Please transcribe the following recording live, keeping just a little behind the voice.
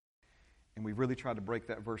And we've really tried to break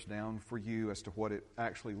that verse down for you as to what it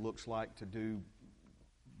actually looks like to do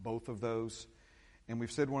both of those. And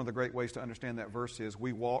we've said one of the great ways to understand that verse is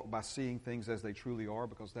we walk by seeing things as they truly are,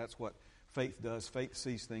 because that's what faith does. Faith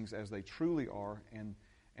sees things as they truly are, and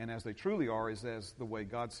as they truly are is as the way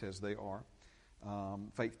God says they are.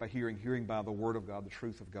 Faith by hearing, hearing by the Word of God, the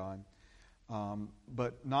truth of God.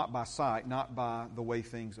 But not by sight, not by the way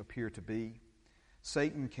things appear to be.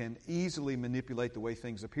 Satan can easily manipulate the way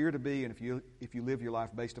things appear to be, and if you live your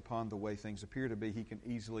life based upon the way things appear to be, he can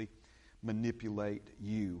easily manipulate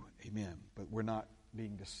you. Amen. But we're not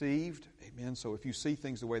being deceived. Amen. So if you see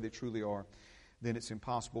things the way they truly are, then it's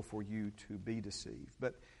impossible for you to be deceived.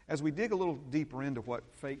 But as we dig a little deeper into what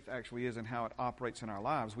faith actually is and how it operates in our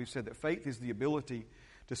lives, we've said that faith is the ability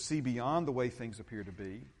to see beyond the way things appear to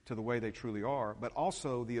be, to the way they truly are, but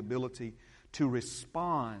also the ability to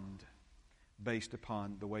respond based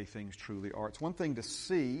upon the way things truly are. It's one thing to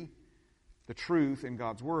see the truth in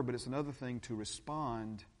God's Word, but it's another thing to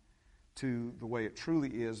respond to the way it truly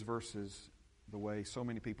is versus the way so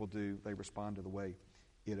many people do. They respond to the way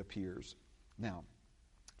it appears. Now,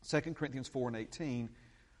 2 Corinthians 4:18,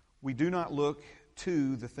 we do not look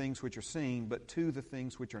to the things which are seen, but to the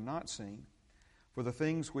things which are not seen. For the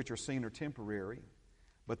things which are seen are temporary,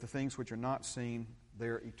 but the things which are not seen,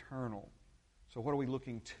 they're eternal. So what are we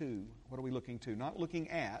looking to? What are we looking to? Not looking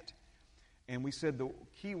at. And we said the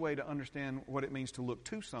key way to understand what it means to look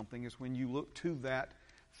to something is when you look to that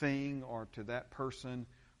thing or to that person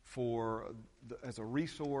as a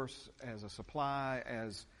resource, as a supply,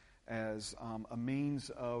 as a means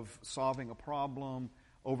of solving a problem,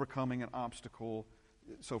 overcoming an obstacle,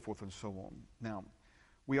 so forth and so on. Now,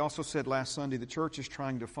 we also said last Sunday the church is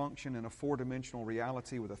trying to function in a four-dimensional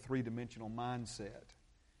reality with a three-dimensional mindset.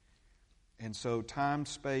 And so time,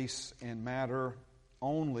 space, and matter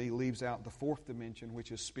only leaves out the fourth dimension,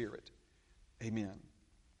 which is spirit. Amen.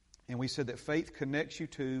 And we said that faith connects you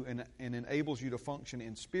to and enables you to function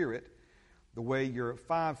in spirit the way your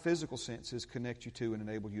five physical senses connect you to and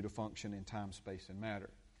enable you to function in time, space, and matter.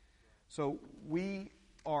 So we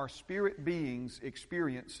are spirit beings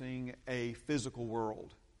experiencing a physical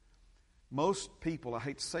world. Most people, I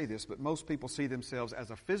hate to say this, but most people see themselves as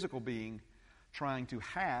a physical being trying to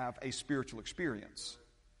have a spiritual experience.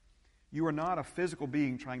 You are not a physical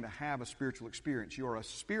being trying to have a spiritual experience. You are a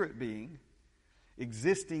spirit being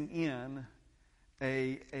existing in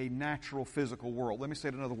a natural physical world. Let me say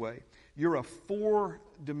it another way. You're a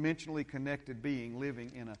four-dimensionally connected being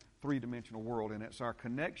living in a three-dimensional world, and it's our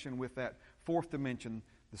connection with that fourth dimension,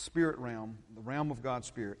 the spirit realm, the realm of God's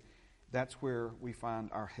Spirit. That's where we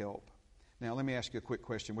find our help. Now, let me ask you a quick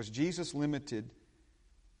question. Was Jesus limited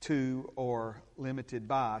to or limited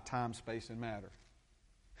by time, space, and matter?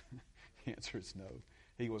 The answer is no.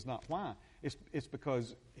 He was not. Why? It's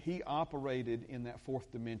because he operated in that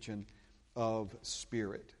fourth dimension of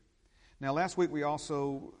spirit. Now, last week we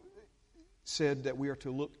also said that we are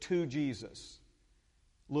to look to Jesus.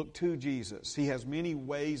 Look to Jesus. He has many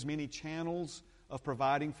ways, many channels of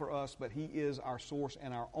providing for us, but He is our source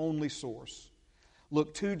and our only source.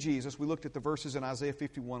 Look to Jesus. We looked at the verses in Isaiah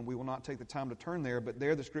 51. We will not take the time to turn there, but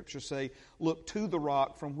there the Scriptures say, look to the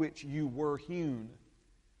rock from which you were hewn.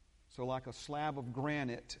 So like a slab of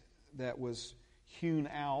granite that was hewn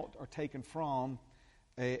out or taken from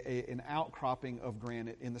an outcropping of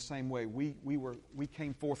granite, in the same way we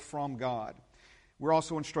came forth from God. We're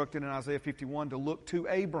also instructed in Isaiah 51 to look to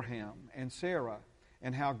Abraham and Sarah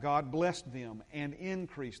and how God blessed them and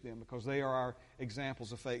increased them, because they are our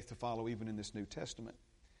examples of faith to follow even in this New Testament.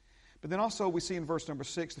 But then also we see in verse number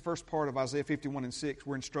 6, the first part of Isaiah 51 and 6,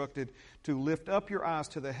 we're instructed to lift up your eyes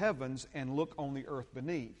to the heavens and look on the earth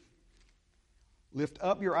beneath. Lift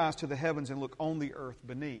up your eyes to the heavens and look on the earth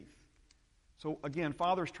beneath. So again,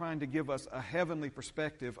 Father's trying to give us a heavenly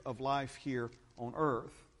perspective of life here on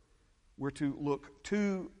earth. We're to look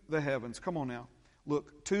to the heavens. Come on now.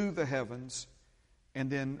 Look to the heavens.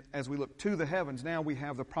 And then as we look to the heavens, now we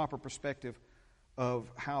have the proper perspective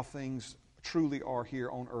of how things truly are here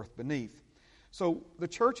on earth beneath. So the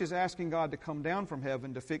church is asking God to come down from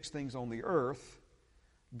heaven to fix things on the earth.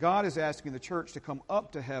 God is asking the church to come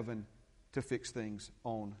up to heaven to fix things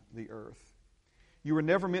on the earth. You were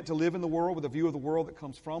never meant to live in the world with a view of the world that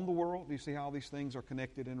comes from the world. Do you see how these things are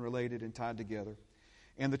connected and related and tied together?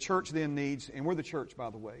 And the church then needs, and we're the church,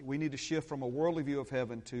 by the way, we need to shift from a worldly view of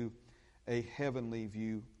heaven to a heavenly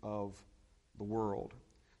view of the world.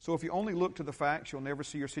 So if you only look to the facts, you'll never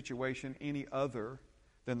see your situation any other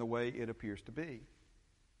than the way it appears to be.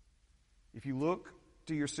 If you look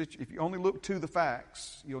to if you only look to the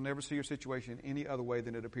facts, you'll never see your situation any other way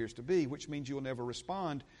than it appears to be, which means you'll never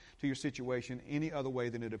respond to your situation any other way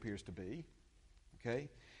than it appears to be. Okay?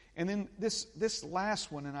 And then this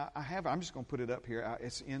last one, and I'm just going to put it up here.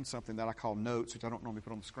 It's in something that I call notes, which I don't normally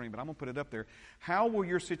put on the screen, but I'm going to put it up there. How will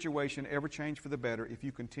your situation ever change for the better if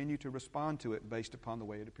you continue to respond to it based upon the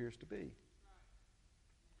way it appears to be?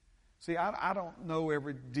 See, I don't know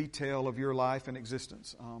every detail of your life and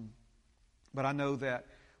existence, but I know that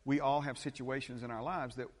we all have situations in our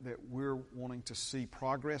lives that we're wanting to see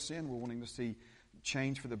progress in. We're wanting to see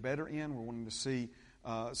change for the better in. We're wanting to see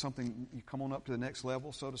something, you come on up to the next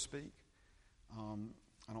level, so to speak.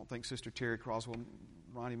 I don't think Sister Terry Croswell,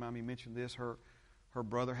 Ronnie Mommy mentioned this. Her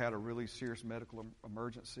brother had a really serious medical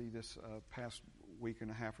emergency this past week and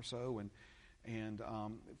a half or so, and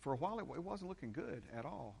for a while it wasn't looking good at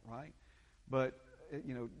all, right? But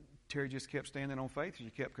Terry just kept standing on faith. She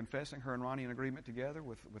kept confessing, her and Ronnie in agreement together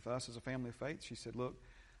with us as a family of faith. She said, "Look,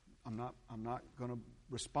 I'm not going to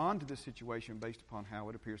respond to this situation based upon how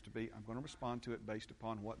it appears to be. I'm going to respond to it based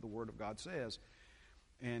upon what the Word of God says."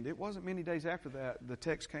 And it wasn't many days after that, the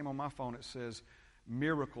text came on my phone. It says,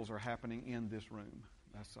 "Miracles are happening in this room."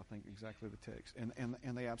 That's, I think, exactly the text.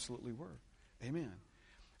 And they absolutely were. Amen.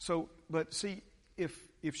 So, but see,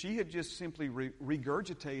 if she had just simply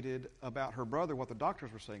regurgitated about her brother what the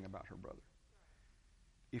doctors were saying about her brother,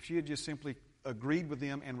 if she had just simply agreed with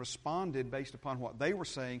them and responded based upon what they were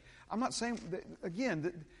saying. I'm not saying, that, again,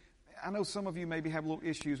 that I know some of you maybe have little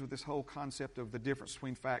issues with this whole concept of the difference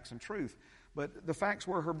between facts and truth, but the facts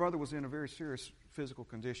were her brother was in a very serious physical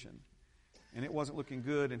condition, and it wasn't looking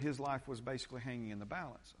good, and his life was basically hanging in the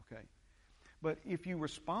balance, okay? But if you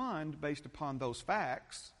respond based upon those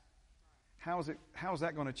facts, how is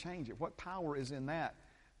that going to change it? What power is in that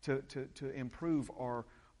to improve or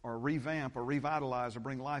revamp or revitalize or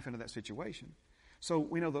bring life into that situation? So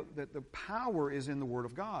we know that the power is in the Word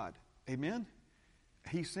of God. Amen?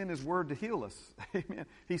 He sent His Word to heal us. Amen?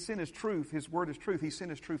 He sent His truth. His Word is truth. He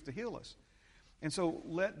sent His truth to heal us. And so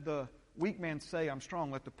let the weak man say, "I'm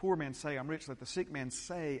strong." Let the poor man say, "I'm rich." Let the sick man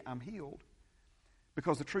say, "I'm healed."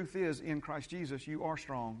 Because the truth is, in Christ Jesus, you are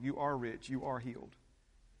strong, you are rich, you are healed.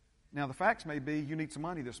 Now, the facts may be you need some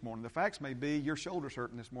money this morning. The facts may be your shoulder's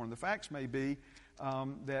hurting this morning. The facts may be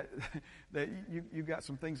that you got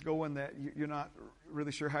some things going that you're not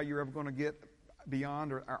really sure how you're ever going to get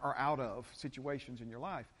beyond or out of situations in your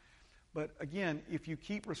life. But again, if you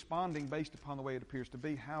keep responding based upon the way it appears to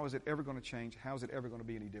be, how is it ever going to change? How is it ever going to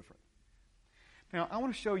be any different? Now, I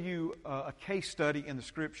want to show you a case study in the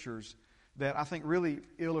Scriptures that I think really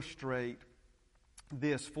illustrate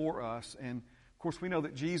this for us. And of course, we know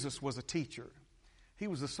that Jesus was a teacher. He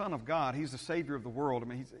was the Son of God. He's the Savior of the world. I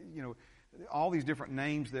mean, all these different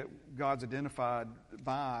names that God's identified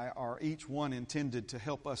by are each one intended to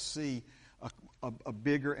help us see a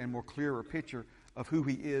bigger and more clearer picture of who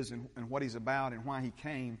He is and what He's about and why He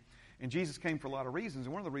came. And Jesus came for a lot of reasons,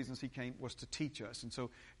 and one of the reasons He came was to teach us. And so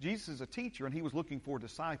Jesus is a teacher, and He was looking for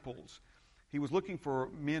disciples. He was looking for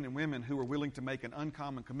men and women who were willing to make an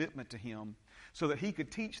uncommon commitment to Him so that He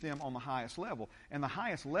could teach them on the highest level. And the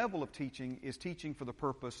highest level of teaching is teaching for the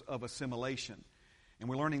purpose of assimilation. And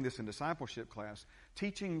we're learning this in discipleship class.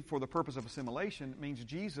 Teaching for the purpose of assimilation means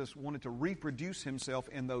Jesus wanted to reproduce Himself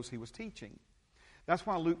in those He was teaching. That's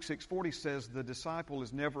why Luke 6:40 says the disciple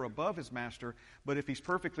is never above his master, but if he's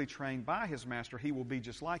perfectly trained by his master, he will be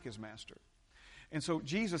just like his master. And so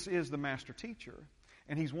Jesus is the master teacher,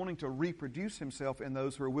 and He's wanting to reproduce Himself in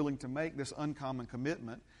those who are willing to make this uncommon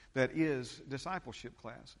commitment that is discipleship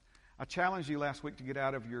class. I challenged you last week to get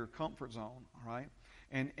out of your comfort zone, all right?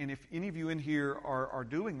 And if any of you in here are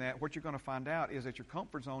doing that, what you're going to find out is that your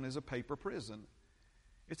comfort zone is a paper prison.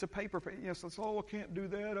 It's a paper, yes, it's, "Oh, I can't do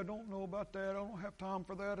that, I don't know about that, I don't have time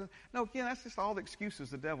for that." No, again, that's just all the excuses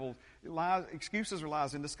the devil, excuses are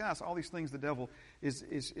lies in disguise. All these things the devil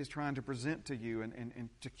is trying to present to you and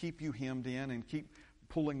to keep you hemmed in and keep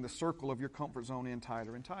pulling the circle of your comfort zone in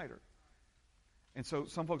tighter and tighter. And so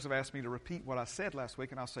some folks have asked me to repeat what I said last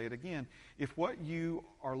week, and I'll say it again. If what you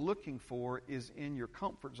are looking for is in your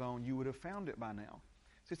comfort zone, you would have found it by now.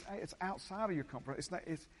 It's outside of your comfort.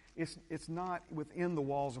 It's not within the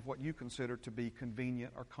walls of what you consider to be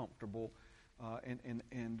convenient or comfortable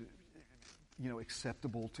and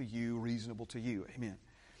acceptable to you, reasonable to you. Amen.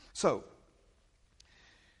 So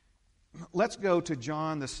let's go to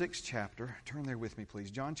John, the 6th chapter. Turn there with me, please.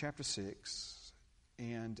 John chapter 6.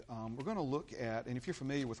 And we're going to look at, and if you're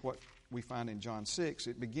familiar with what we find in John 6,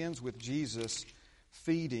 it begins with Jesus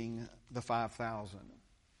feeding the 5,000.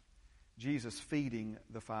 Jesus feeding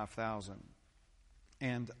the 5,000.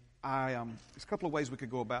 And there's a couple of ways we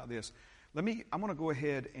could go about this. I'm going to go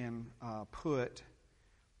ahead and put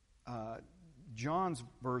John's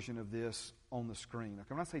version of this on the screen. Okay,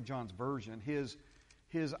 when I say John's version,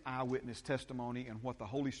 his eyewitness testimony and what the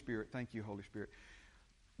Holy Spirit, thank you, Holy Spirit,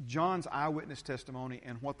 John's eyewitness testimony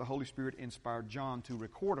and what the Holy Spirit inspired John to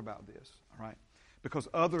record about this, all right? Because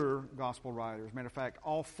other gospel writers, matter of fact,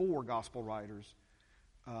 all 4 gospel writers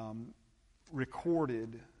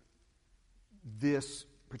recorded this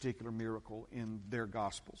particular miracle in their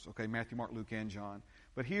gospels, okay? Matthew, Mark, Luke, and John.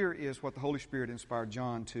 But here is what the Holy Spirit inspired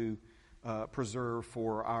John to preserve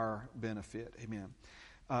for our benefit. Amen.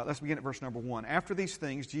 Let's begin at verse number 1. After these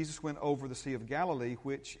things, Jesus went over the Sea of Galilee,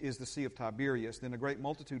 which is the Sea of Tiberias. Then a great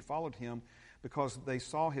multitude followed him because they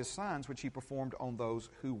saw his signs, which he performed on those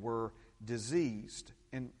who were diseased.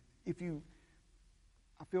 And I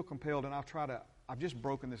feel compelled, and I've just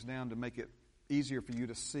broken this down to make it easier for you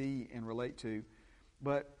to see and relate to.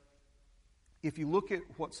 But if you look at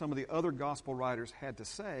what some of the other gospel writers had to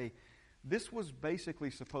say, this was basically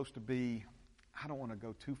supposed to be, I don't want to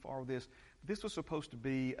go too far with this, but this was supposed to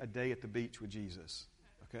be a day at the beach with Jesus,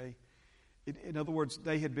 okay? In other words,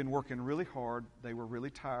 they had been working really hard. They were really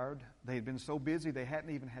tired. They had been so busy they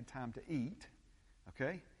hadn't even had time to eat,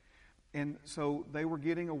 okay? And so they were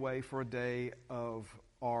getting away for a day of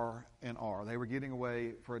R&R. They were getting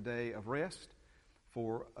away for a day of rest,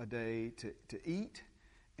 for a day to eat,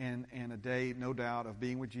 and a day, no doubt, of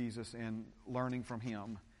being with Jesus and learning from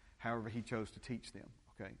him, however he chose to teach them,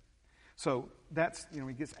 okay? So that's,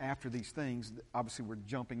 it gets after these things. Obviously, we're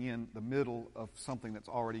jumping in the middle of something that's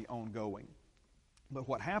already ongoing. But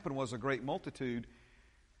what happened was a great multitude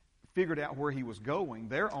figured out where he was going.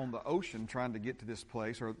 They're on the ocean trying to get to this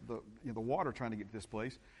place, or the water trying to get to this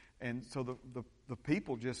place. And so the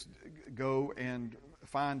people just go and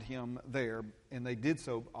find him there. And they did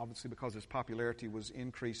so, obviously, because his popularity was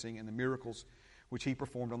increasing and the miracles which he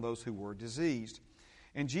performed on those who were diseased.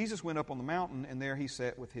 And Jesus went up on the mountain, and there he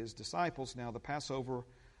sat with his disciples. Now the Passover,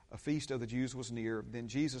 a feast of the Jews, was near. Then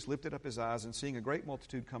Jesus lifted up his eyes, and seeing a great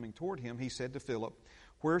multitude coming toward him, he said to Philip,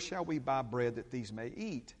 "Where shall we buy bread that these may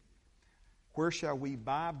eat?" Where shall we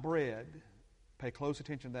buy bread? Pay close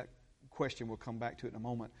attention to that question. We'll come back to it in a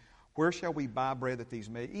moment. Where shall we buy bread that these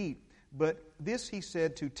may eat? But this he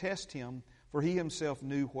said to test him, for he himself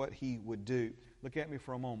knew what he would do. Look at me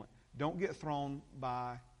for a moment. Don't get thrown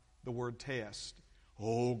by the word test.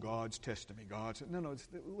 Oh, God's testing me. No,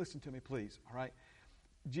 listen to me, please, all right?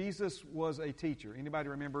 Jesus was a teacher. Anybody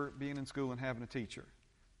remember being in school and having a teacher?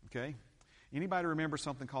 Okay? Anybody remember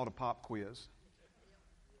something called a pop quiz?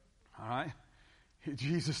 All right?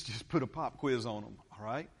 Jesus just put a pop quiz on them, all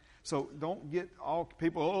right? So don't get all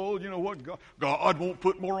people, oh, you know what, God won't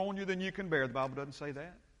put more on you than you can bear. The Bible doesn't say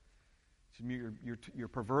that. You're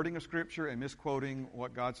perverting a scripture and misquoting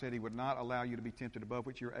what God said. He would not allow you to be tempted above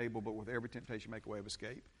which you're able, but with every temptation make a way of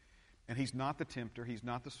escape. And he's not the tempter. He's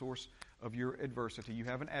not the source of your adversity. You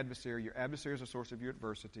have an adversary. Your adversary is the source of your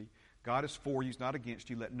adversity. God is for you. He's not against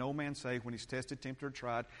you. Let no man say when he's tested, tempted, or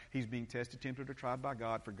tried, he's being tested, tempted, or tried by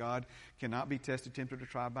God. For God cannot be tested, tempted, or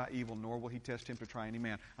tried by evil, nor will he test, tempt, or try any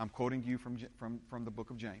man. I'm quoting you from the book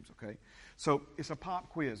of James, okay? So it's a pop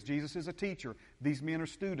quiz. Jesus is a teacher. These men are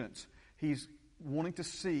students. He's wanting to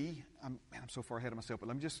see, I'm so far ahead of myself, but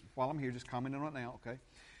let me just, while I'm here, just comment on it now, okay?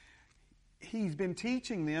 He's been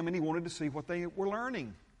teaching them, and he wanted to see what they were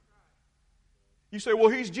learning. You say, well,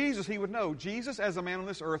 he's Jesus. He would know. Jesus, as a man on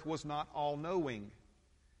this earth, was not all-knowing.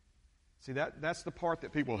 See, that's the part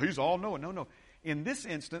that people, he's all-knowing. No. In this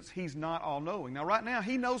instance, he's not all-knowing. Now, right now,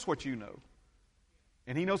 he knows what you know.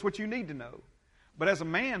 And he knows what you need to know. But as a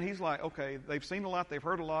man, he's like, okay, they've seen a lot, they've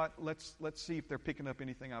heard a lot. Let's see if they're picking up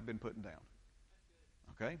anything I've been putting down.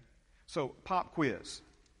 Okay? So, pop quiz.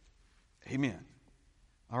 Amen.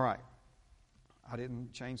 All right. I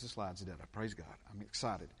didn't change the slides, did I? Praise God. I'm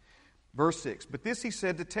excited. Verse 6. But this he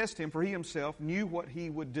said to test him, for he himself knew what he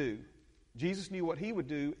would do. Jesus knew what he would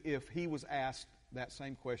do if he was asked that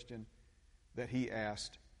same question that he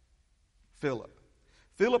asked Philip.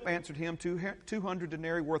 Philip answered him, 200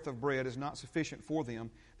 denarii worth of bread is not sufficient for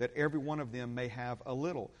them, that every one of them may have a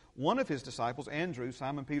little. One of his disciples, Andrew,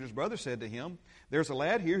 Simon Peter's brother, said to him, there's a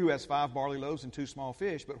lad here who has 5 barley loaves and 2 small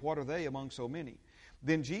fish, but what are they among so many?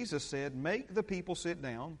 Then Jesus said, make the people sit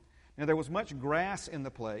down. Now there was much grass in the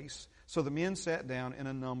place, so the men sat down in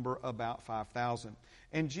a number about 5,000.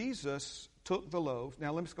 And Jesus took the loaves.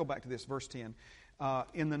 Now let's go back to this, verse 10.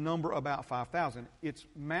 In the number about 5,000. It's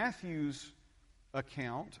Matthew's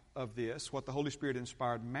account of this, what the Holy Spirit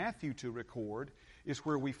inspired Matthew to record, is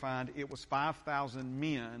where we find it was 5,000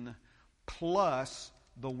 men plus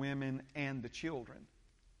the women and the children.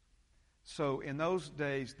 So in those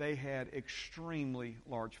days, they had extremely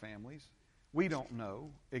large families. We don't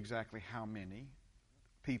know exactly how many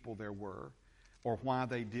people there were or why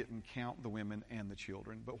they didn't count the women and the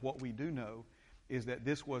children. But what we do know is that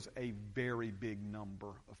this was a very big number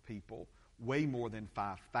of people, way more than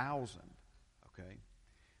 5,000. Okay?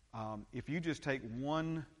 If you just take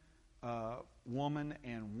one woman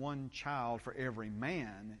and one child for every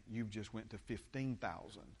man, you've just went to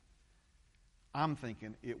 15,000. I'm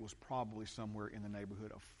thinking it was probably somewhere in the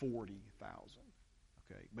neighborhood of 40,000.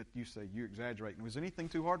 Okay, but you say you're exaggerating. Was anything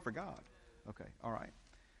too hard for God? Okay, all right.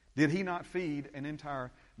 Did he not feed an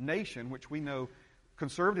entire nation, which we know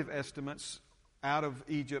conservative estimates out of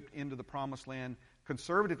Egypt into the Promised Land,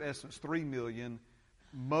 conservative estimates 3 million.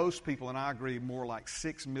 Most people, and I agree, more like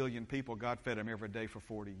 6 million people, God fed them every day for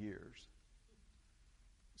 40 years.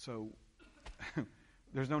 So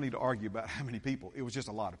there's no need to argue about how many people. It was just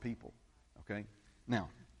a lot of people. Okay? Now,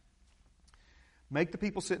 make the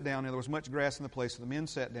people sit down, and there was much grass in the place, so the men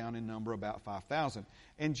sat down in number about 5,000.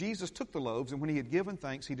 And Jesus took the loaves, and when he had given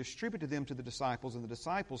thanks, he distributed them to the disciples, and the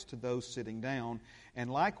disciples to those sitting down,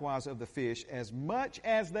 and likewise of the fish, as much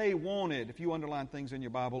as they wanted. If you underline things in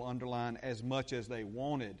your Bible, underline as much as they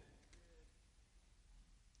wanted.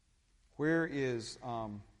 Where is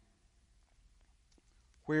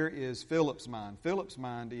Philip's mind? Philip's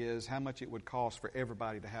mind is how much it would cost for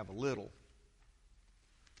everybody to have a little.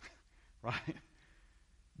 Right?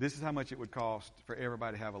 This is how much it would cost for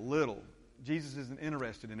everybody to have a little. Jesus isn't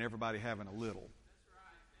interested in everybody having a little.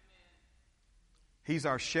 He's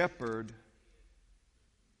our shepherd,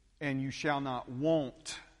 and you shall not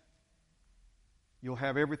want. You'll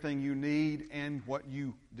have everything you need and what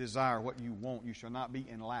you desire, what you want. You shall not be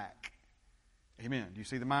in lack. Amen. Do you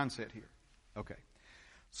see the mindset here? Okay.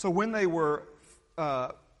 So when they were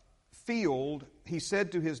filled, he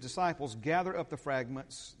said to his disciples, "Gather up the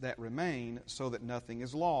fragments that remain so that nothing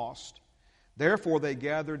is lost." Therefore they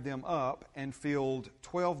gathered them up and filled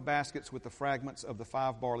 12 baskets with the fragments of the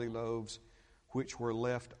 5 barley loaves which were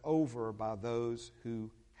left over by those who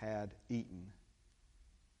had eaten.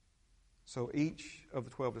 So each of the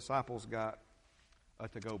 12 disciples got a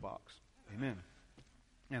to-go box. Amen.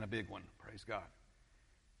 And a big one, praise God.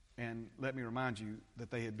 And let me remind you that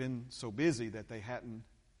they had been so busy that they hadn't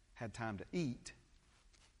had time to eat.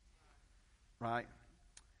 Right?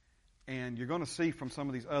 And you're going to see from some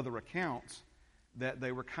of these other accounts that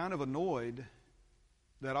they were kind of annoyed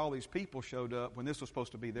that all these people showed up when this was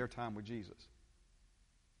supposed to be their time with Jesus.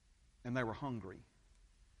 And they were hungry.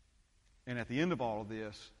 And at the end of all of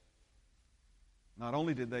this, not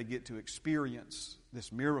only did they get to experience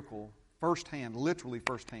this miracle firsthand, literally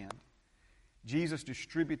firsthand, Jesus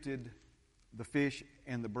distributed the fish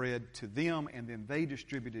and the bread to them, and then they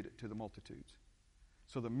distributed it to the multitudes.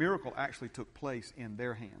 So the miracle actually took place in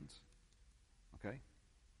their hands. Okay?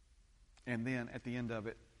 And then at the end of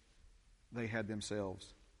it, they had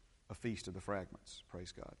themselves a feast of the fragments.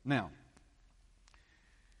 Praise God. Now,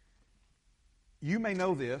 you may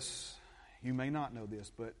know this, you may not know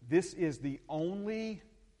this, but this is the only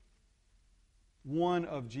one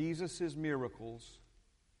of Jesus' miracles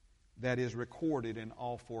that is recorded in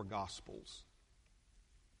all 4 Gospels.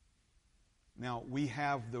 Now, we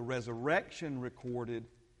have the resurrection recorded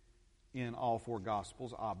in all 4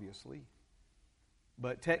 Gospels, obviously.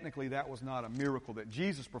 But technically, that was not a miracle that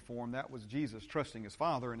Jesus performed. That was Jesus trusting his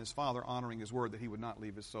Father and his Father honoring his word that he would not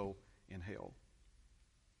leave his soul in hell.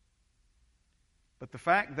 But the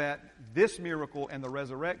fact that this miracle and the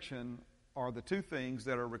resurrection are the 2 things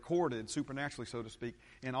that are recorded, supernaturally, so to speak,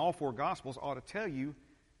 in all 4 Gospels ought to tell you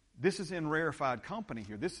this is in rarefied company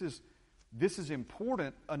here. This is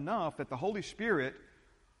important enough that the Holy Spirit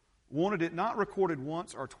wanted it not recorded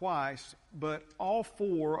once or twice, but all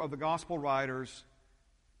 4 of the Gospel writers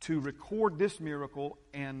to record this miracle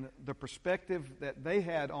and the perspective that they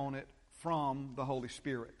had on it from the Holy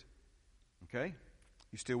Spirit. Okay?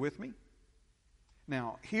 You still with me?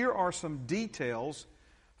 Now, here are some details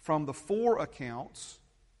from the 4 accounts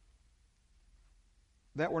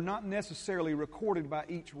that were not necessarily recorded by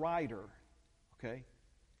each writer. Okay?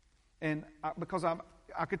 And because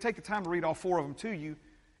I could take the time to read all 4 of them to you,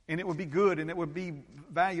 and it would be good, and it would be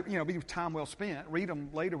valuable, be time well spent. Read them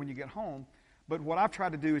later when you get home. But what I've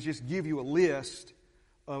tried to do is just give you a list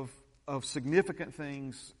of significant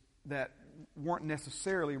things that weren't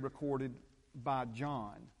necessarily recorded by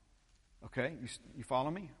John. Okay? You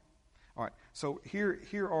follow me? All right. So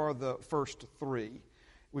here are the first 3.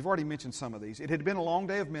 We've already mentioned some of these. It had been a long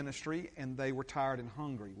day of ministry, and they were tired and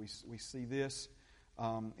hungry. We see this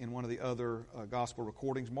in one of the other gospel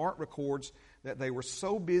recordings. Mark records that they were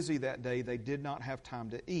so busy that day they did not have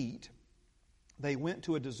time to eat. They went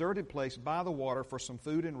to a deserted place by the water for some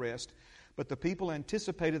food and rest. But the people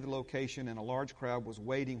anticipated the location, and a large crowd was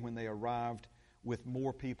waiting when they arrived with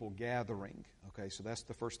more people gathering. Okay, so that's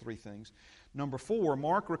the first three things. Number 4,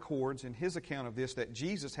 Mark records in his account of this that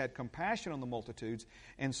Jesus had compassion on the multitudes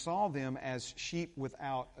and saw them as sheep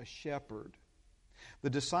without a shepherd. The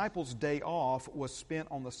disciples' day off was spent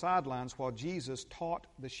on the sidelines while Jesus taught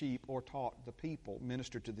the sheep, or taught the people,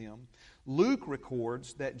 ministered to them. Luke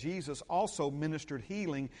records that Jesus also ministered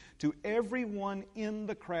healing to everyone in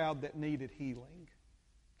the crowd that needed healing.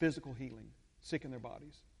 Physical healing, sick in their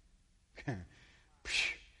bodies. Are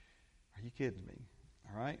you kidding me?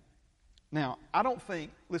 All right? Now, I don't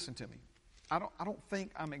think, listen to me, I don't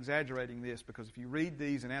think I'm exaggerating this, because if you read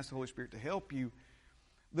these and ask the Holy Spirit to help you,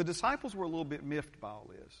 the disciples were a little bit miffed by all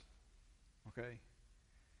this. Okay?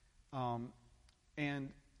 And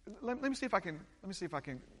let me see if I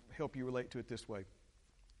can help you relate to it this way.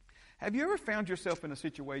 Have you ever found yourself in a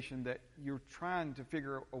situation that you're trying to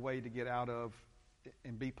figure a way to get out of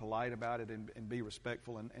and be polite about it and be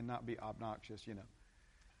respectful and not be obnoxious, you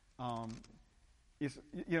know? It's,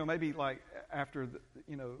 you know, maybe like after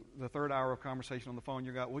the third hour of conversation on the phone,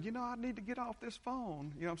 you go, well, you know, I need to get off this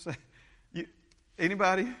phone. You know what I'm saying?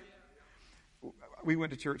 Anybody? We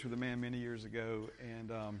went to church with a man many years ago,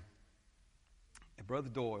 and Brother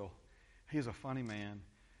Doyle, he's a funny man,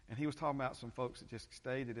 and he was talking about some folks that just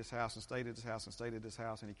stayed at his house and stayed at his house and stayed at his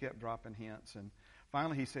house, and he kept dropping hints. And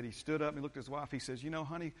finally he said, he stood up and he looked at his wife. He says, you know,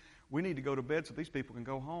 honey, we need to go to bed so these people can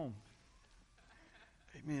go home.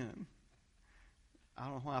 Amen. I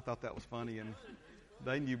don't know why I thought that was funny, and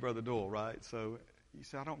they knew Brother Doyle, right? So he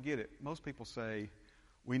said, I don't get it. Most people say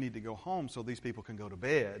we need to go home so these people can go to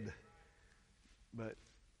bed. But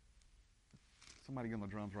somebody get on the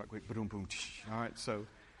drums right quick. Boom, boom. All right, so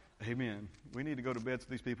amen. We need to go to bed so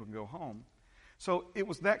these people can go home. So it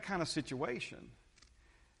was that kind of situation.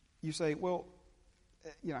 You say, well,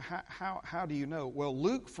 you know, how do you know? Well,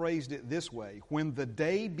 Luke phrased it this way: when the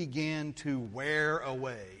day began to wear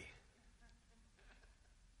away.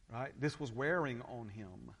 Right? This was wearing on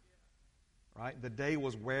him. Right? The day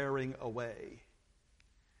was wearing away.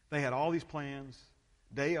 They had all these plans,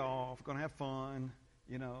 day off, going to have fun,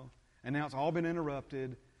 you know, and now it's all been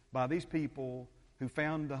interrupted by these people who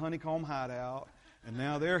found the honeycomb hideout, and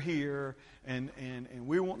now they're here, and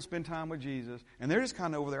we want to spend time with Jesus, and they're just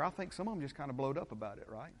kind of over there. I think some of them just kind of blowed up about it,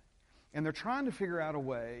 right? And they're trying to figure out a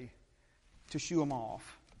way to shoo them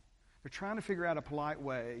off. They're trying to figure out a polite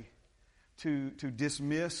way to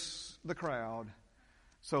dismiss the crowd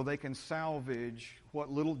so they can salvage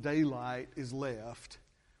what little daylight is left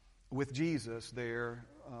with Jesus there.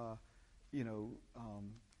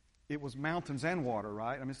 It was mountains and water,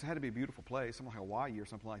 right? I mean, it had to be a beautiful place, something like Hawaii or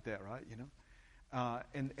something like that, right? You know,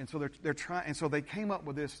 and so they're trying, and so they came up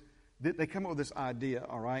with this. They come up with this idea,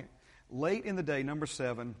 all right. Late in the day, number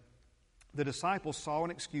 7, the disciples saw an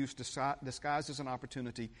excuse disguised as an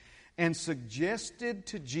opportunity, and suggested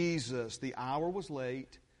to Jesus, the hour was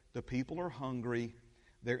late, the people are hungry,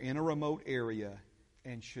 they're in a remote area,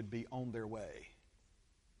 and should be on their way.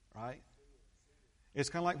 Right? It's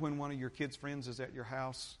kind of like when one of your kids' friends is at your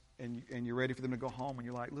house and you're ready for them to go home, and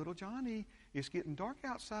you're like, little Johnny, it's getting dark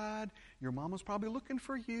outside. Your mama's probably looking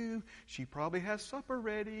for you. She probably has supper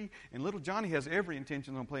ready. And little Johnny has every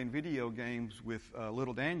intention on playing video games with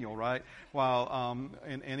little Daniel, right? While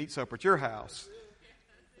and eat supper at your house.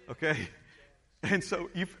 Okay? And so,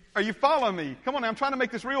 are you following me? Come on now, I'm trying to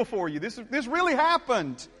make this real for you. This really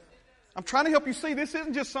happened. I'm trying to help you see this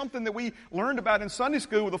isn't just something that we learned about in Sunday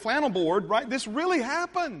school with a flannel board, right? This really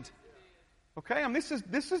happened. Okay? I mean,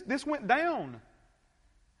 this went down.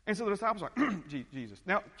 And so the disciples are like, Jesus.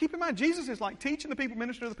 Now, keep in mind, Jesus is like teaching the people,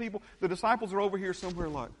 ministering to the people. The disciples are over here somewhere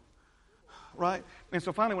like, right? And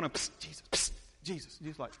so finally when Jesus.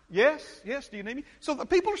 Jesus like, yes, do you need me? So the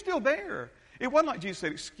people are still there. It wasn't like Jesus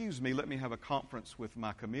said, excuse me, let me have a conference with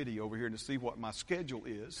my committee over here to see what my schedule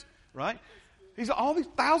is, right? He's all these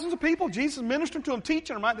thousands of people. Jesus is ministering to them,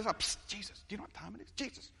 teaching them, right? They're like, Jesus, do you know what time it is?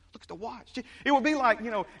 Jesus, look at the watch. It would be like, you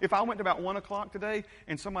know, if I went to about 1 o'clock today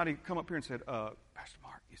and somebody come up here and said, Pastor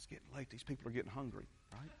Mark, it's getting late. These people are getting hungry,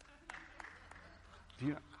 right?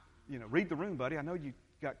 Do you know, read the room, buddy. I know you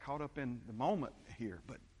got caught up in the moment here,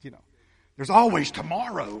 but, you know, there's always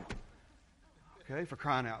tomorrow. Okay, for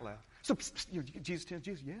crying out loud. So Jesus tells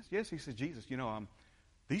Jesus, yes. He says, Jesus, you know,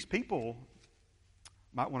 these people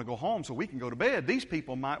might want to go home so we can go to bed. These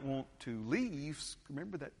people might want to leave.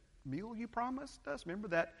 Remember that meal you promised us? Remember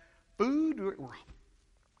that food?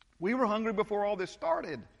 We were hungry before all this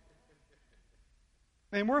started.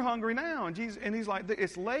 And we're hungry now. And he's like,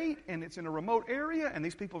 it's late and it's in a remote area and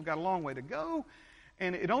these people have got a long way to go.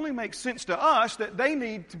 And it only makes sense to us that they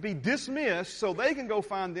need to be dismissed so they can go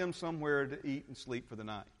find them somewhere to eat and sleep for the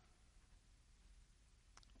night.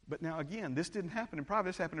 But now again, this didn't happen in private.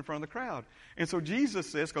 This happened in front of the crowd. And so Jesus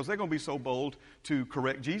says, because they're going to be so bold to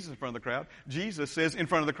correct Jesus in front of the crowd, Jesus says in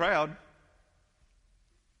front of the crowd,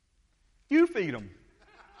 you feed them.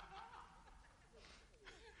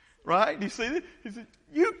 Right? Do you see that? He said,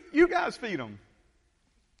 you guys feed them.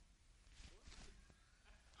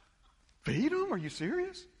 Feed them? Are you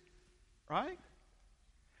serious? Right?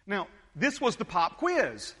 Now, this was the pop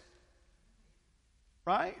quiz.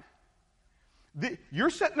 Right?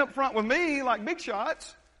 You're sitting up front with me like big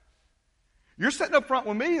shots. You're sitting up front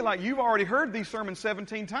with me like you've already heard these sermons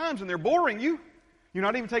 17 times and they're boring you. You're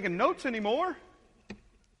not even taking notes anymore.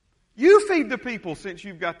 You feed the people since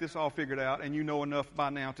you've got this all figured out and you know enough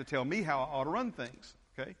by now to tell me how I ought to run things.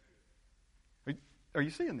 Okay? Are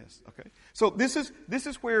you seeing this? Okay. So this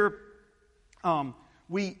is where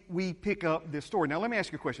we pick up this story. Now let me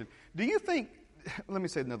ask you a question. Do you think, let me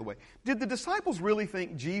say it another way. Did the disciples really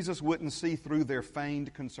think Jesus wouldn't see through their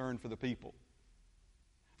feigned concern for the people?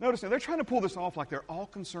 Notice now, they're trying to pull this off like they're all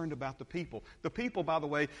concerned about the people. The people, by the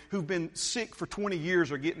way, who've been sick for 20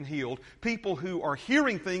 years are getting healed. People who are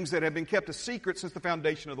hearing things that have been kept a secret since the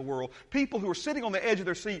foundation of the world. People who are sitting on the edge of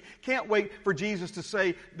their seat, can't wait for Jesus to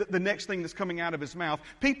say the next thing that's coming out of his mouth.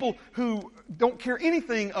 People who don't care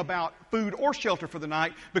anything about food or shelter for the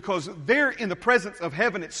night because they're in the presence of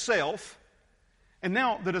heaven itself. And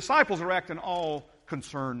now the disciples are acting all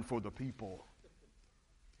concerned for the people.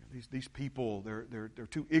 These people, they're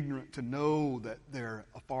too ignorant to know that they're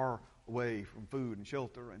far away from food and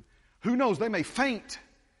shelter. And who knows, they may faint,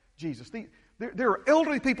 Jesus. There are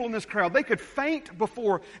elderly people in this crowd. They could faint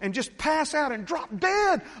before and just pass out and drop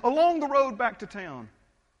dead along the road back to town.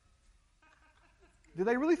 Did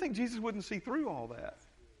they really think Jesus wouldn't see through all that?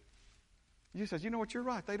 Jesus says, you know what, you're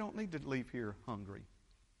right. They don't need to leave here hungry.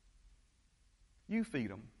 You feed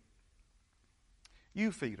them.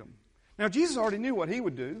 You feed them. Now, Jesus already knew what he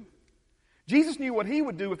would do. Jesus knew what he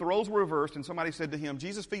would do if the roles were reversed and somebody said to him,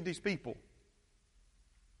 Jesus, feed these people.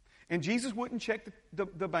 And Jesus wouldn't check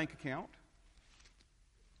the bank account.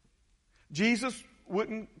 Jesus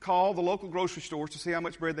wouldn't call the local grocery stores to see how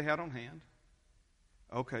much bread they had on hand.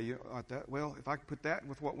 Okay, you like that? Well, if I could put that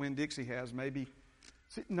with what Winn-Dixie has, maybe.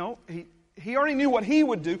 See, no, he already knew what he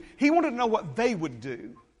would do. He wanted to know what they would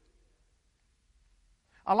do.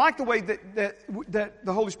 I like the way that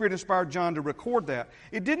the Holy Spirit inspired John to record that.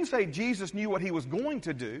 It didn't say Jesus knew what he was going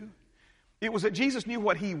to do. It was that Jesus knew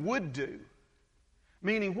what he would do.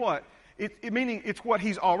 Meaning what? Meaning it's what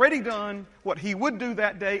he's already done, what he would do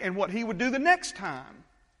that day, and what he would do the next time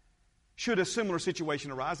should a similar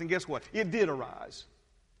situation arise. And guess what? It did arise.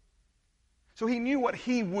 So he knew what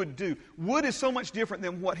he would do. Would is so much different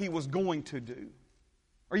than what he was going to do.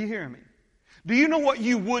 Are you hearing me? Do you know what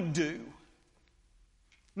you would do?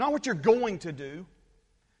 Not what you're going to do.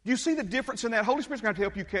 Do you see the difference in that? Holy Spirit's going to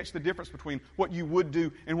help you catch the difference between what you would do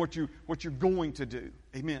and what you're going to do.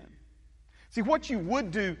 Amen. See, what you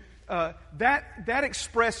would do, that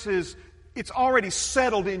expresses it's already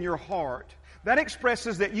settled in your heart. That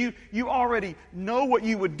expresses that you already know what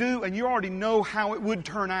you would do and you already know how it would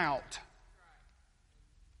turn out.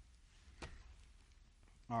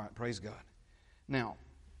 All right, praise God. Now,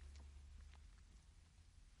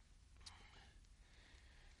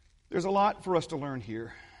 there's a lot for us to learn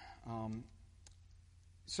here.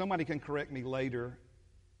 Somebody can correct me later,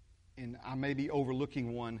 and I may be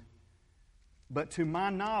overlooking one. But to my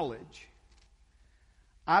knowledge,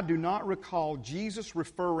 I do not recall Jesus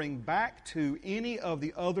referring back to any of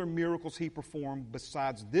the other miracles he performed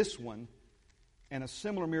besides this one and a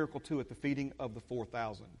similar miracle to it, the feeding of the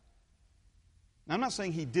 4,000. Now, I'm not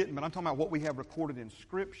saying he didn't, but I'm talking about what we have recorded in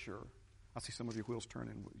Scripture. I see some of your wheels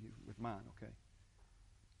turning with mine, okay?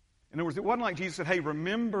 In other words, it wasn't like Jesus said, hey,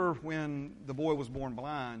 remember when the boy was born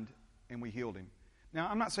blind and we healed him. Now,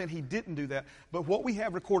 I'm not saying he didn't do that, but what we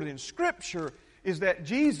have recorded in Scripture is that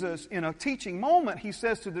Jesus, in a teaching moment, he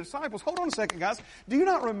says to the disciples, hold on a second, guys. Do you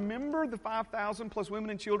not remember the 5,000 plus women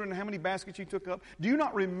and children and how many baskets you took up? Do you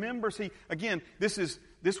not remember? See, again, this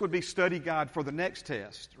would be study guide for the next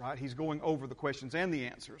test, right? He's going over the questions and the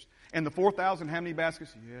answers. And the 4,000, how many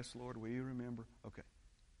baskets? Yes, Lord, we remember. Okay.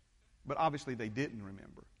 But obviously they didn't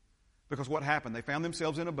remember. Because what happened? They found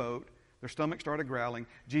themselves in a boat. Their stomach started growling.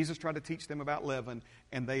 Jesus tried to teach them about leaven,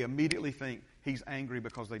 and they immediately think he's angry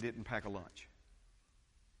because they didn't pack a lunch.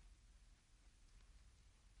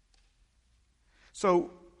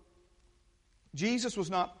 So, Jesus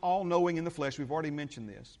was not all-knowing in the flesh. We've already mentioned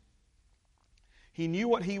this. He knew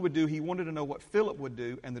what he would do. He wanted to know what Philip would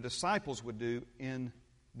do and the disciples would do in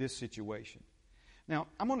this situation. Now,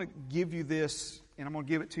 I'm going to give you this, and I'm going to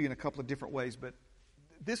give it to you in a couple of different ways, but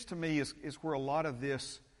this to me is where a lot of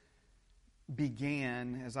this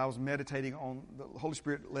began as I was meditating on. The Holy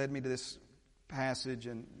Spirit led me to this passage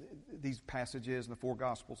and these passages in the four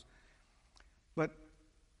Gospels. But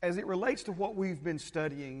as it relates to what we've been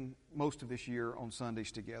studying most of this year on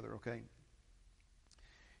Sundays together, okay?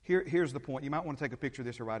 Here's the point. You might want to take a picture of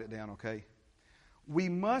this or write it down, okay? We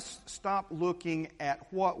must stop looking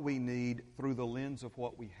at what we need through the lens of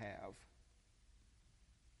what we have.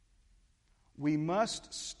 We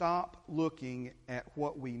must stop looking at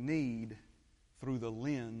what we need through the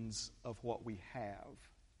lens of what we have.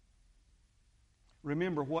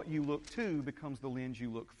 Remember, what you look to becomes the lens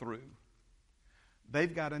you look through.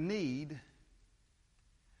 They've got a need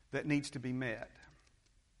that needs to be met.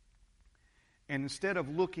 And instead of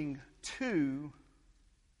looking to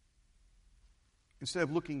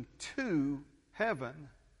heaven,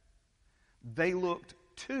 they looked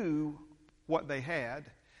to what they had.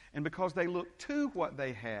 And because they looked to what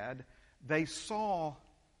they had, they saw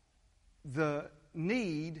the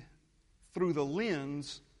need through the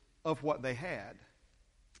lens of what they had.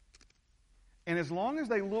 And as long as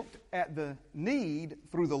they looked at the need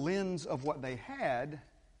through the lens of what they had,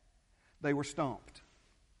 they were stumped.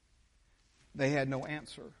 They had no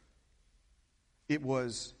answer. It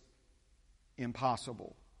was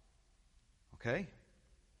impossible. Okay?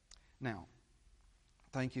 Now,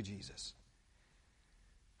 thank you, Jesus.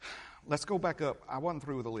 Let's go back up. I wasn't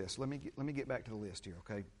through with the list. Let me get back to the list here,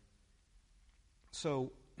 okay?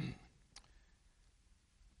 So,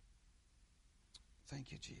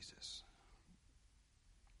 thank you, Jesus.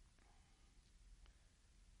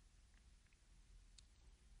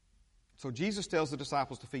 So Jesus tells the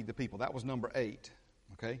disciples to feed the people. That was number 8,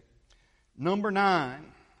 okay? Number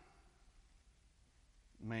 9.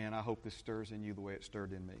 Man, I hope this stirs in you the way it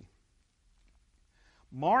stirred in me.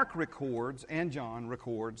 Mark records, and John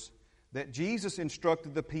records, that Jesus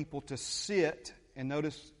instructed the people to sit, and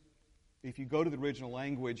notice, if you go to the original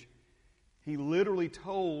language, he literally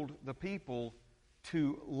told the people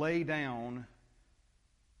to lay down,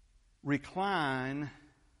 recline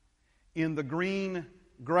in the green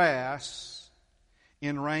grass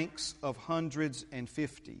in ranks of hundreds and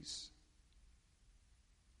fifties.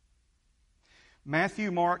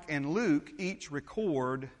 Matthew, Mark, and Luke each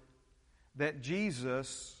record that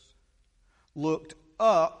Jesus looked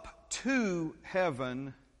up to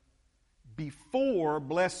heaven before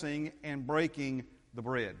blessing and breaking the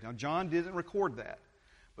bread. Now, John didn't record that,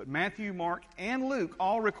 but Matthew, Mark, and Luke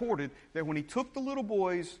all recorded that when he took the little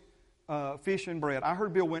boy's fish and bread. I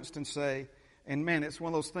heard Bill Winston say, and man, it's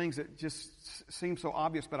one of those things that just seems so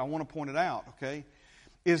obvious, but I want to point it out, okay,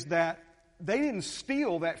 is that they didn't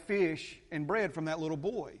steal that fish and bread from that little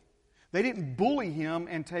boy. They didn't bully him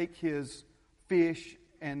and take his fish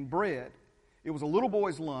and bread. It was a little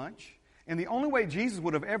boy's lunch, and the only way Jesus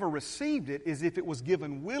would have ever received it is if it was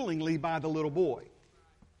given willingly by the little boy.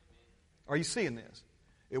 Are you seeing this?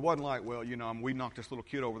 It wasn't like, well, we knocked this little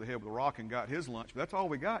kid over the head with a rock and got his lunch, but that's all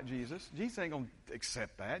we got, Jesus. Jesus ain't going to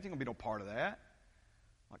accept that. He ain't going to be no part of that.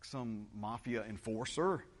 Like some mafia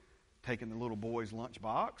enforcer taking the little boy's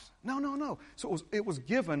lunchbox. No. So it was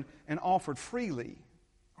given and offered freely,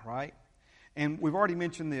 all right? And we've already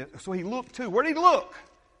mentioned this. So he looked to, where did he look?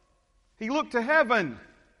 He looked to heaven.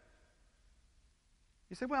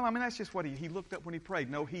 You say, well, that's just what he looked up when he prayed.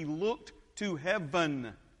 No, he looked to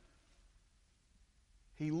heaven.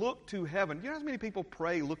 He looked to heaven. You know how many people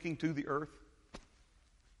pray looking to the earth?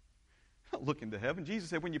 Not looking to heaven. Jesus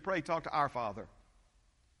said, when you pray, talk to our Father.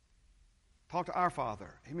 Talk to our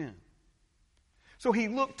Father. Amen. So he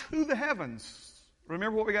looked to the heavens.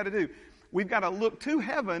 Remember what we got to do. We've got to look to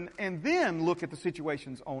heaven and then look at the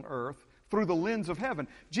situations on earth through the lens of heaven.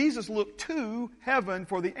 Jesus looked to heaven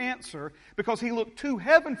for the answer. Because he looked to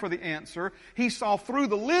heaven for the answer, he saw through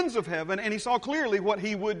the lens of heaven and he saw clearly what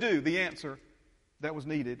he would do, the answer that was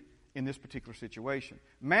needed in this particular situation.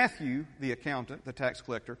 Matthew, the accountant, the tax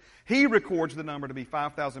collector, he records the number to be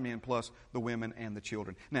 5,000 men plus the women and the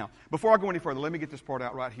children. Now, before I go any further, let me get this part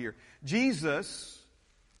out right here. Jesus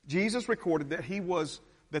recorded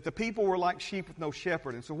that the people were like sheep with no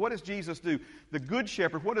shepherd. And so what does Jesus do? The good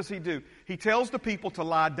shepherd, what does he do? He tells the people to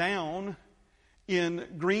lie down in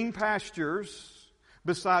green pastures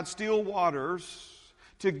beside still waters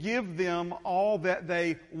to give them all that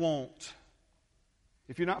they want.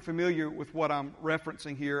 If you're not familiar with what I'm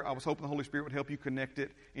referencing here, I was hoping the Holy Spirit would help you connect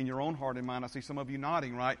it in your own heart and mind. I see some of you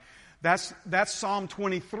nodding, right? That's Psalm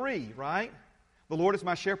 23, right? The Lord is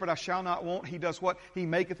my shepherd, I shall not want. He does what? He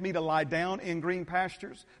maketh me to lie down in green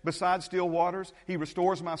pastures, beside still waters. He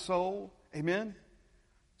restores my soul. Amen?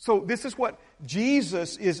 So this is what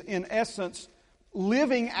Jesus is, in essence,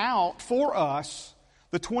 living out for us,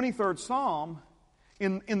 the 23rd Psalm,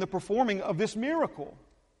 in the performing of this miracle.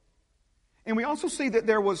 And we also see that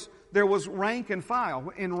there was rank and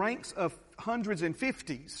file, in ranks of hundreds and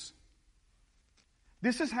fifties.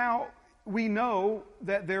 This is how we know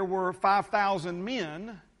that there were 5,000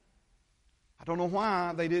 men. I don't know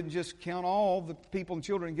why they didn't just count all the people and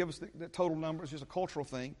children and give us the total number. It's just a cultural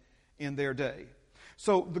thing in their day.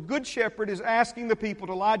 So the Good Shepherd is asking the people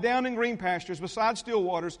to lie down in green pastures beside still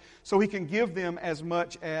waters so he can give them as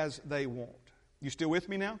much as they want. You still with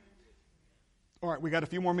me now? All right, we got a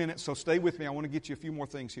few more minutes, so stay with me. I want to get you a few more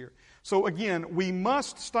things here. So again, we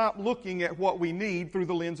must stop looking at what we need through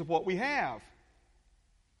the lens of what we have.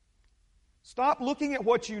 Stop looking at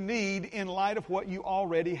what you need in light of what you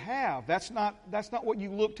already have. That's not what you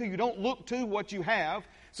look to. You don't look to what you have.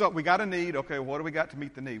 So we got a need. Okay, what do we got to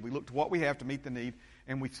meet the need? We look to what we have to meet the need,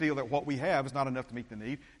 and we feel that what we have is not enough to meet the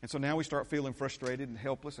need. And so now we start feeling frustrated and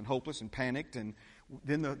helpless and hopeless and panicked, and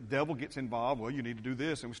then the devil gets involved. Well, you need to do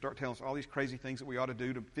this, and we start telling us all these crazy things that we ought to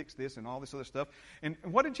do to fix this and all this other stuff. And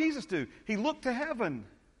what did Jesus do? He looked to heaven.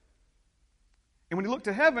 And when he looked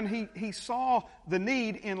to heaven, he saw the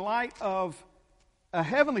need in light of a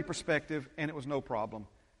heavenly perspective, and it was no problem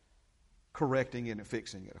correcting it and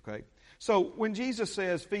fixing it, okay? So when Jesus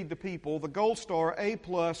says, feed the people, the gold star, A+,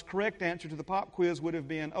 correct answer to the pop quiz would have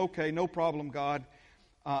been, okay, no problem, God.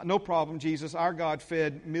 No problem, Jesus. Our God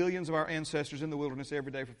fed millions of our ancestors in the wilderness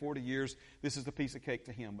every day for 40 years. This is the piece of cake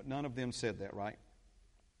to him. But none of them said that, right?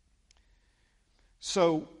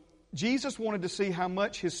 So Jesus wanted to see how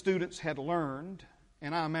much his students had learned,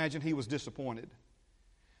 and I imagine he was disappointed.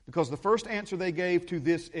 Because the first answer they gave to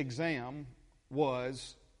this exam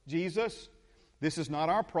was, Jesus, this is not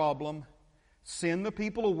our problem. Send the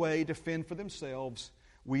people away to fend for themselves.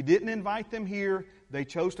 We didn't invite them here. They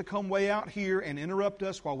chose to come way out here and interrupt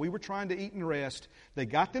us while we were trying to eat and rest. They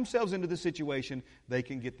got themselves into the situation. They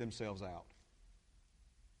can get themselves out.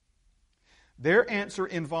 Their answer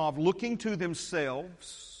involved looking to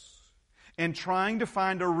themselves and trying to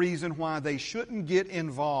find a reason why they shouldn't get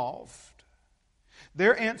involved.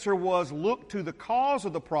 Their answer was look to the cause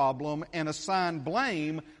of the problem and assign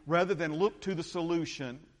blame rather than look to the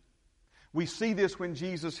solution. We see this when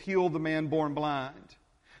Jesus healed the man born blind.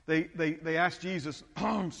 They asked Jesus,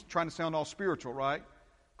 trying to sound all spiritual, right?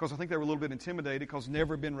 Because I think they were a little bit intimidated because it's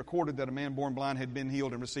never been recorded that a man born blind had been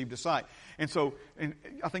healed and received a sight. And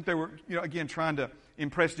I think they were, again, trying to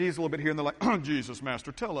impress Jesus a little bit here. And they're like, Jesus,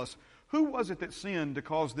 Master, tell us, who was it that sinned to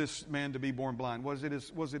cause this man to be born blind? Was it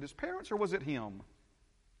his parents or was it him?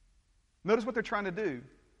 Notice what they're trying to do.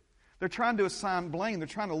 They're trying to assign blame. They're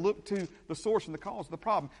trying to look to the source and the cause of the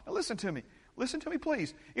problem. Now listen to me. Listen to me,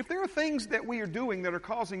 please. If there are things that we are doing that are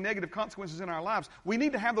causing negative consequences in our lives, we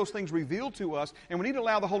need to have those things revealed to us, and we need to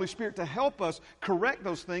allow the Holy Spirit to help us correct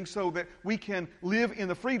those things so that we can live in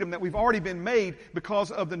the freedom that we've already been made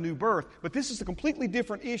because of the new birth. But this is a completely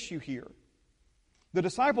different issue here. The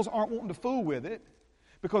disciples aren't wanting to fool with it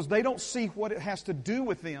because they don't see what it has to do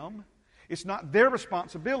with them. It's not their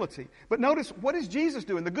responsibility. But notice, what is Jesus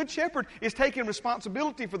doing? The Good Shepherd is taking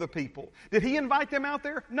responsibility for the people. Did he invite them out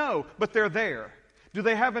there? No, but they're there. Do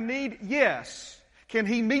they have a need? Yes. Can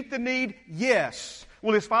he meet the need? Yes.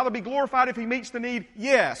 Will his Father be glorified if he meets the need?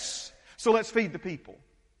 Yes. So let's feed the people.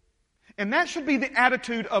 And that should be the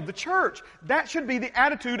attitude of the church. That should be the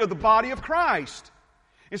attitude of the body of Christ.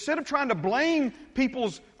 Instead of trying to blame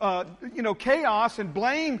people's, chaos and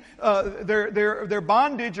blame their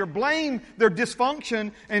bondage or blame their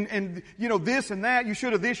dysfunction and this and that, you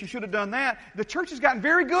should have this, you should have done that, the church has gotten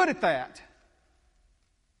very good at that.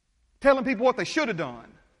 Telling people what they should have done.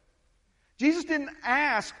 Jesus didn't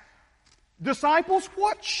ask, disciples,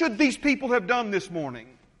 what should these people have done this morning?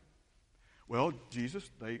 Well, Jesus,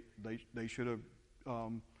 they should have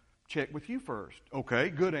checked with you first. Okay,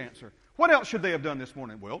 good answer. What else should they have done this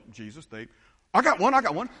morning? Well, Jesus, I got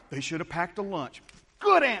one. They should have packed a lunch.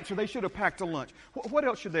 Good answer. They should have packed a lunch. What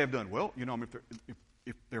else should they have done? Well,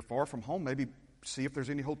 if they're far from home, maybe see if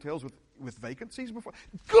there's any hotels with vacancies before.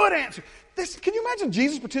 Good answer. Can you imagine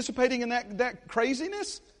Jesus participating in that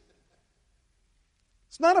craziness?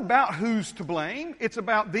 It's not about who's to blame. It's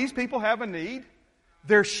about these people have a need.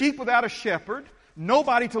 They're sheep without a shepherd.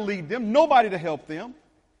 Nobody to lead them. Nobody to help them.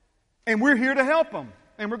 And we're here to help them.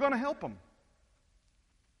 And we're going to help them.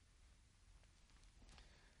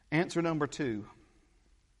 Answer number 2.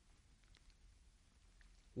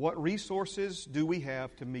 What resources do we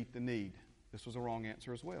have to meet the need? This was a wrong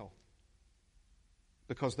answer as well.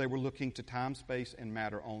 Because they were looking to time, space, and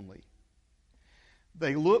matter only.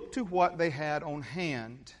 They looked to what they had on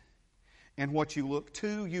hand And what you look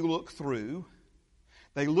to, you look through.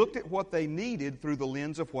 They looked at what they needed through the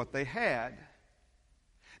lens of what they had.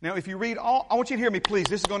 Now, if you read all, I want you to hear me, please.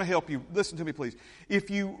 This is going to help you. Listen to me, please. If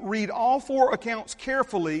you read all four accounts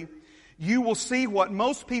carefully, you will see what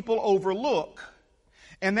most people overlook.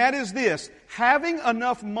 And that is this: having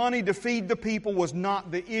enough money to feed the people was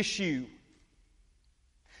not the issue.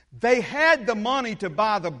 They had the money to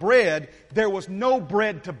buy the bread. There was no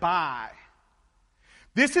bread to buy.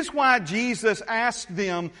 This is why Jesus asked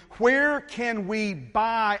them, where can we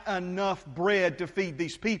buy enough bread to feed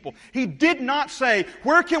these people? He did not say,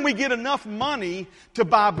 where can we get enough money to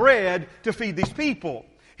buy bread to feed these people?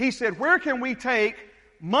 He said, where can we take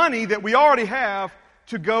money that we already have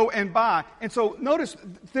to go and buy? And so notice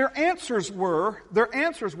their answers were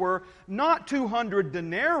not 200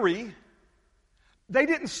 denarii. They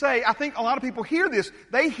didn't say, I think a lot of people hear this.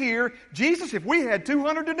 They hear, Jesus, if we had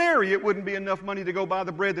 200 denarii, it wouldn't be enough money to go buy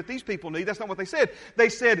the bread that these people need. That's not what they said. They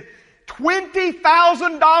said,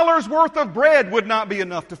 $20,000 worth of bread would not be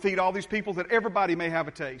enough to feed all these people, that everybody may have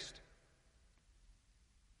a taste.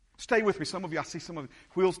 Stay with me. Some of you, I see some of you,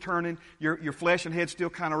 wheels turning, your flesh and head still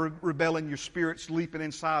kind of rebelling, your spirit's leaping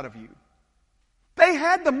inside of you. They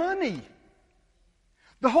had the money.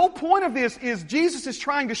 The whole point of this is Jesus is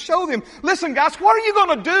trying to show them, listen guys, what are you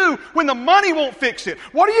going to do when the money won't fix it?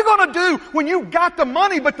 What are you going to do when you got the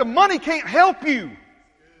money but the money can't help you?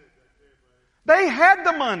 They had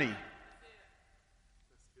the money.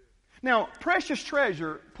 Now, precious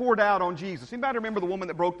treasure poured out on Jesus. Anybody remember the woman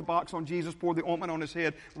that broke the box on Jesus, poured the ointment on his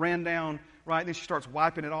head, ran down, right? Then she starts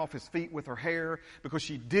wiping it off his feet with her hair because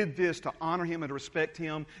she did this to honor him and to respect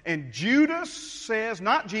him. And Judas says,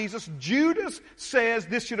 not Jesus, Judas says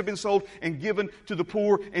this should have been sold and given to the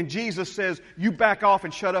poor. And Jesus says, you back off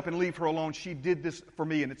and shut up and leave her alone. She did this for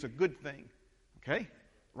me and it's a good thing. Okay?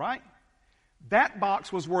 Right? That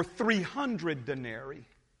box was worth 300 denarii.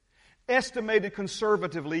 Estimated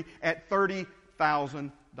conservatively at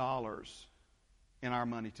 $30,000 in our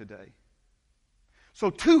money today. So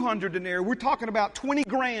 200 denarii, we're talking about 20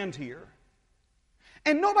 grand here.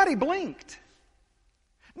 And nobody blinked.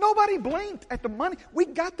 Nobody blinked at the money. We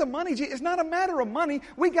got the money. It's not a matter of money.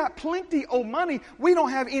 We got plenty of money. We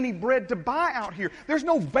don't have any bread to buy out here. There's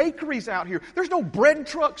no bakeries out here. There's no bread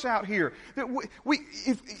trucks out here.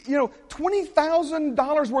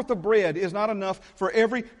 $20,000 worth of bread is not enough for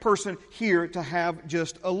every person here to have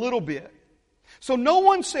just a little bit. So no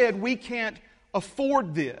one said we can't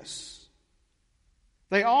afford this.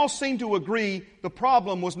 They all seem to agree the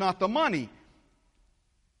problem was not the money.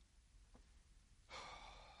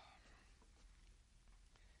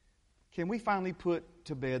 Can we finally put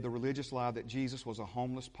to bed the religious lie that Jesus was a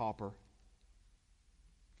homeless pauper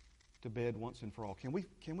to bed once and for all? Can we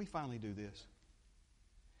finally do this?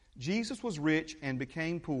 Jesus was rich and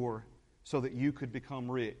became poor so that you could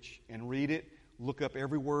become rich. And read it, look up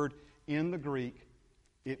every word in the Greek.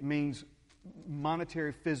 It means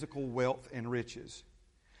monetary, physical wealth and riches.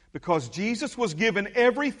 Because Jesus was given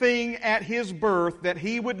everything at His birth that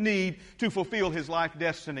He would need to fulfill His life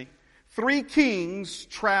destiny. 3 kings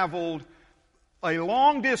traveled a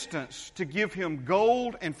long distance to give Him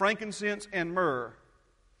gold and frankincense and myrrh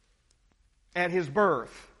at His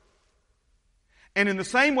birth. And in the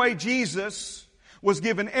same way, Jesus was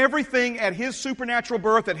given everything at His supernatural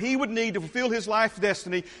birth that He would need to fulfill His life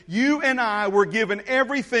destiny. You and I were given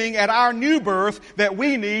everything at our new birth that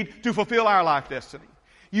we need to fulfill our life destiny.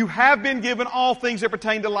 You have been given all things that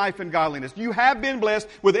pertain to life and godliness. You have been blessed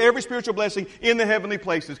with every spiritual blessing in the heavenly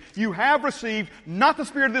places. You have received not the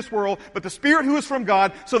spirit of this world, but the Spirit who is from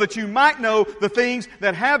God, so that you might know the things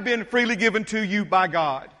that have been freely given to you by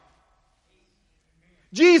God.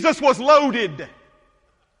 Jesus was loaded.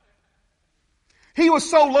 He was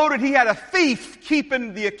so loaded he had a thief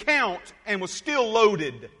keeping the account and was still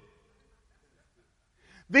loaded.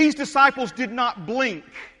 These disciples did not blink.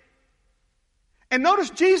 And notice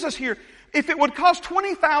Jesus here, if it would cost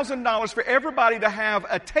 $20,000 for everybody to have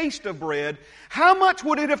a taste of bread, how much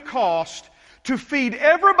would it have cost to feed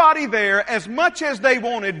everybody there as much as they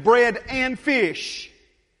wanted, bread and fish?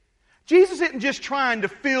 Jesus isn't just trying to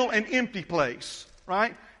fill an empty place,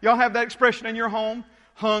 right? Y'all have that expression in your home?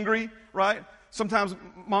 Hungry, right? Sometimes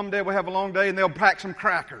mom and dad will have a long day and they'll pack some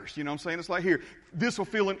crackers. You know what I'm saying? It's like, here, this will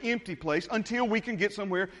feel an empty place until we can get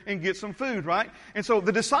somewhere and get some food, right? And so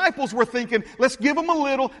the disciples were thinking, let's give them a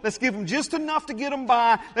little, let's give them just enough to get them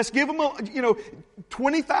by, let's give them,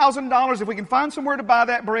 $20,000. If we can find somewhere to buy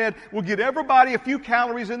that bread, we'll get everybody a few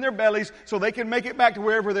calories in their bellies so they can make it back to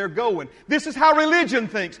wherever they're going. This is how religion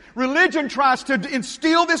thinks. Religion tries to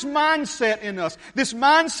instill this mindset in us, this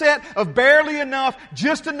mindset of barely enough,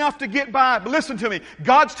 just enough to get by. But listen to me,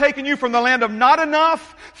 God's taken you from the land of not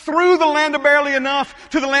enough through the land of barely enough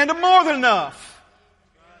to the land of more than enough.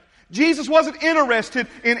 Jesus wasn't interested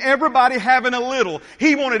in everybody having a little.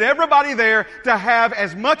 He wanted everybody there to have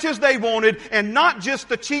as much as they wanted, and not just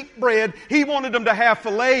the cheap bread. He wanted them to have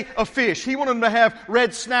filet of fish. He wanted them to have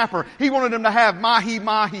red snapper. He wanted them to have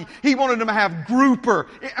mahi-mahi. He wanted them to have grouper.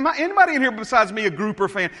 Anybody in here besides me a grouper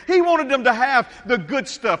fan? He wanted them to have the good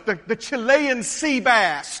stuff, the Chilean sea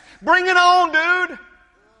bass. Bring it on, dude.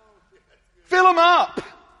 Fill them up.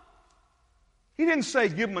 He didn't say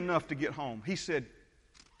give them enough to get home. He said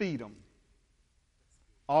feed them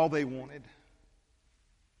all they wanted.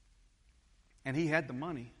 And he had the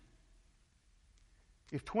money.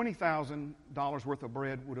 If $20,000 worth of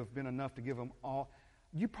bread would have been enough to give them all,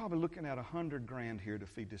 you're probably looking at $100,000 here to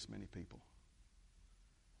feed this many people.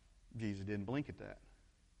 Jesus didn't blink at that.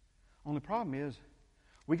 Only problem is,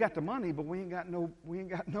 we got the money, but we ain't got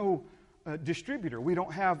no distributor. We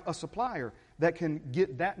don't have a supplier that can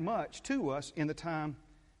get that much to us in the time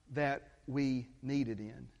that we need it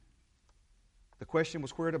in. The question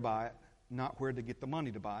was where to buy it, not where to get the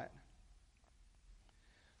money to buy it.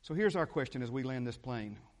 So here's our question as we land this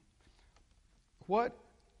plane. What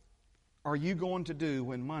are you going to do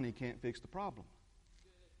when money can't fix the problem?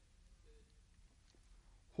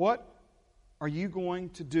 What are you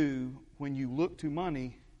going to do when you look to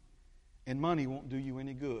money and money won't do you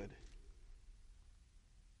any good?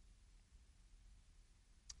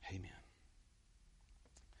 Amen.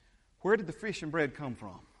 Where did the fish and bread come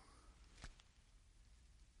from?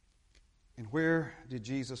 And where did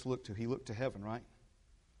Jesus look to? He looked to heaven, right?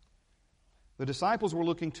 The disciples were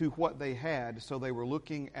looking to what they had, so they were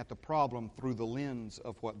looking at the problem through the lens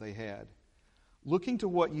of what they had. Looking to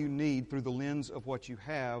what you need through the lens of what you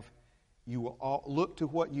have, you will look to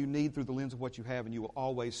what you need through the lens of what you have, and you will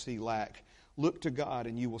always see lack. Look to God,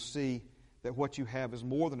 and you will see that what you have is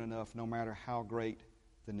more than enough, no matter how great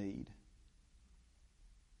the need.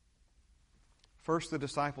 First, the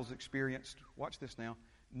disciples experienced, watch this now,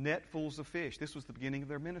 netfuls of fish. This was the beginning of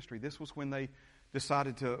their ministry. This was when they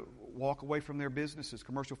decided to walk away from their businesses,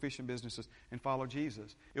 commercial fishing businesses, and follow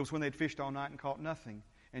Jesus. It was when they'd fished all night and caught nothing.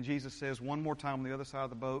 And Jesus says one more time on the other side of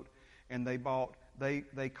the boat, and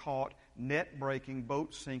they caught net-breaking,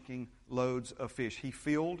 boat-sinking loads of fish. He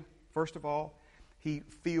filled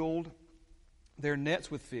their nets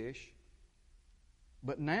with fish,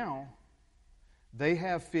 but now they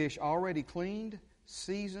have fish already cleaned,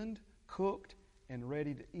 seasoned, cooked, and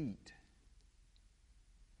ready to eat.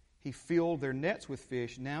 He filled their nets with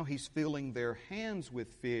fish. Now he's filling their hands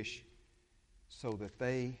with fish so that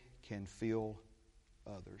they can fill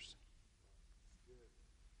others.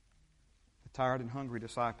 The tired and hungry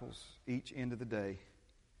disciples each ended the day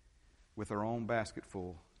with their own basket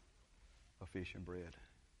full of fish and bread.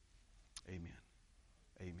 Amen.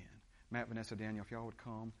 Amen. Matt, Vanessa, Daniel, if y'all would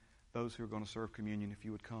come. Those who are going to serve communion, if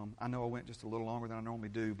you would come. I know I went just a little longer than I normally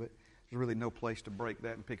do, but there's really no place to break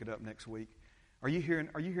that and pick it up next week. Are you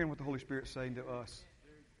hearing what the Holy Spirit's saying to us?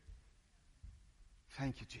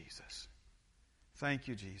 Thank you, Jesus. Thank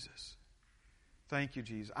you, Jesus. Thank you,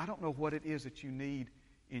 Jesus. I don't know what it is that you need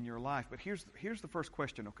in your life, but here's the first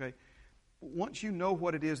question, okay? Once you know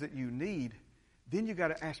what it is that you need, then you got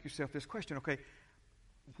to ask yourself this question, okay?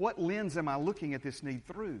 What lens am I looking at this need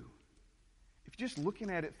through? If you're just looking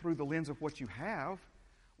at it through the lens of what you have,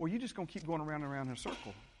 well, you're just going to keep going around and around in a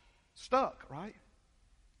circle. Stuck, right?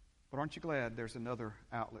 But aren't you glad there's another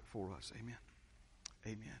outlet for us? Amen.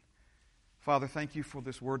 Amen. Father, thank you for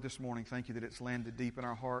this word this morning. Thank you that it's landed deep in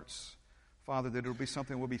our hearts. Father, that it'll be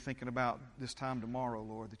something we'll be thinking about this time tomorrow,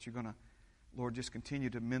 Lord, that you're going to, Lord, just continue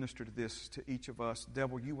to minister to this to each of us.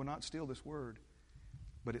 Devil, you will not steal this word,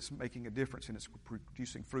 but it's making a difference and it's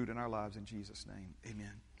producing fruit in our lives in Jesus' name.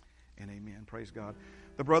 Amen and amen. Praise God.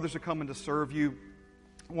 The brothers are coming to serve you.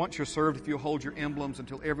 Once you're served, if you'll hold your emblems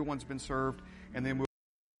until everyone's been served, and then we'll